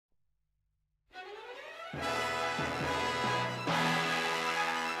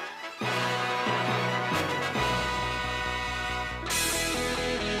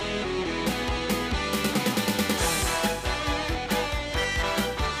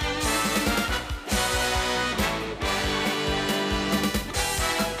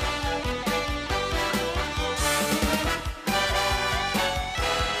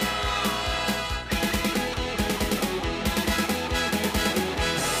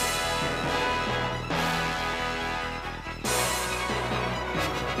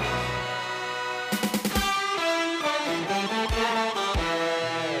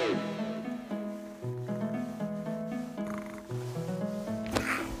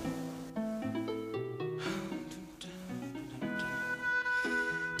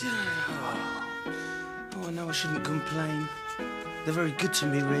I shouldn't complain. They're very good to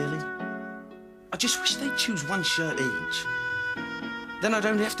me, really. I just wish they'd choose one shirt each. Then I'd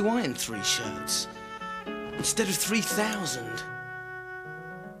only have to iron 3 shirts instead of 3,000.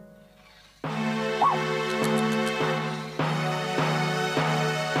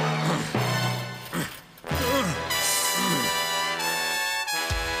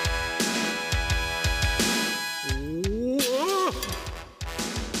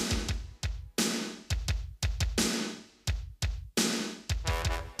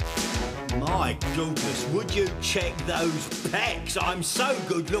 My goodness, would you check those pecs? I'm so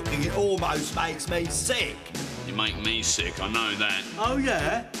good looking it almost makes me sick. You make me sick, I know that. Oh,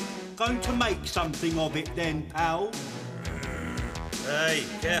 yeah? Going to make something of it then, pal? Hey,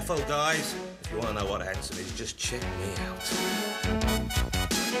 careful, guys. If you want to know what handsome is, just check me out.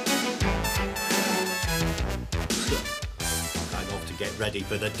 I'm off to get ready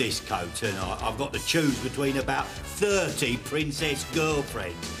for the disco tonight. I've got to choose between about 30 princess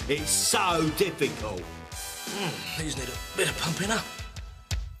girlfriends. It's so difficult. These need a bit of pumping up.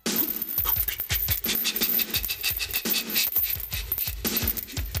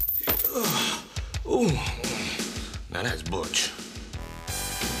 Ooh, now that's butch.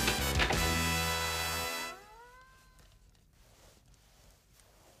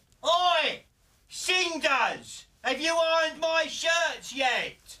 Oi! Cinders! Have you ironed my shirts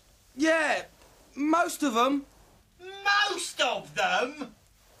yet? Yeah, most of them. Most of them?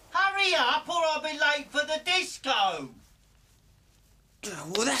 Hurry up or I'll be late for the disco.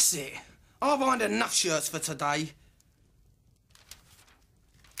 Well, that's it. I've ironed enough shirts for today.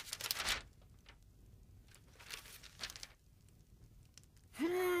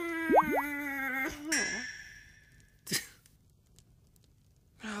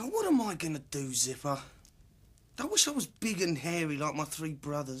 What am I gonna do, Zipper? I wish I was big and hairy like my 3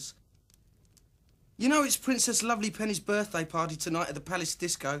 brothers. You know it's Princess Lovely Penny's birthday party tonight at the Palace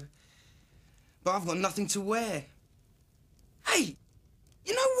Disco. But I've got nothing to wear. Hey,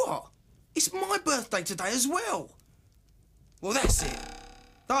 you know what? It's my birthday today as well. Well, that's it.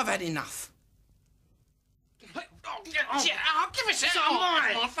 I've had enough. I'll give us it.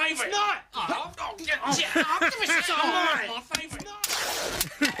 Mine. My favourite. It's not. I'll give us it. Mine. My favourite.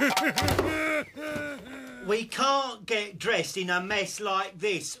 We can't get dressed in a mess like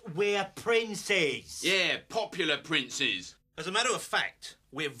this. We're princes. Yeah, popular princes. As a matter of fact,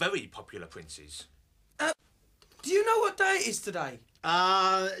 we're very popular princes. Do you know what day it is today?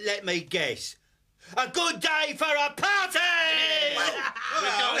 Let me guess. A good day for a party!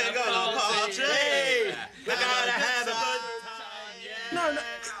 We're going to a party! We're going to have a good time, yeah. No,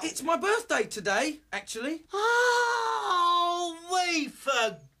 it's my birthday today, actually. Oh, we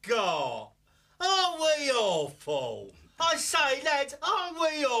forgot. Aren't we awful? I say, lads, aren't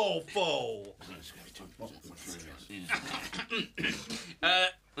we awful?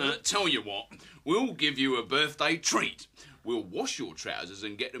 Tell you what, we'll give you a birthday treat. We'll wash your trousers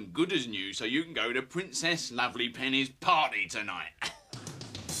and get them good as new so you can go to Princess Lovely Penny's party tonight.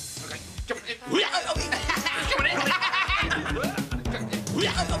 Okay, come on in. Come on in.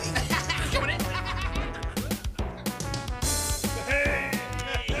 Come on in.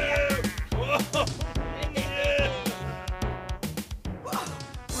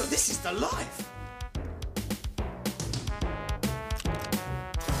 Well, this is the life.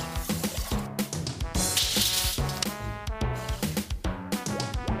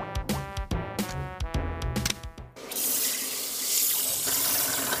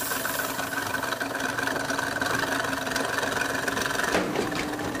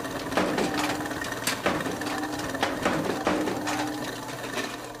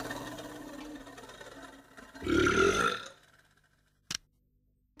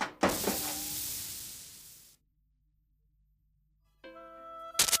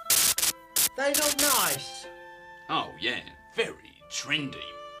 They look nice. Oh, yeah, very trendy.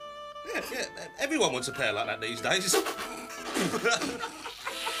 Yeah, everyone wants a pair like that these days.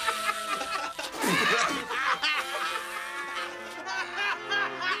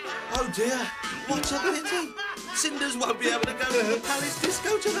 Oh dear, what's a pity? Cinders won't be able to go to the Palace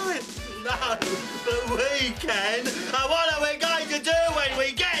Disco tonight. No, but we can. And what are we going to do when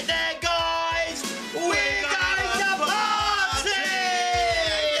we get there, guys? We're going to party!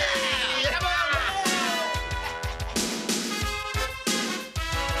 Yeah! Come on!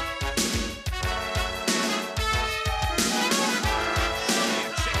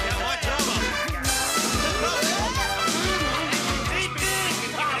 Check out my drummer.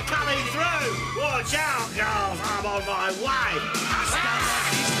 I'm coming through! Watch out, girls! I'm on my way!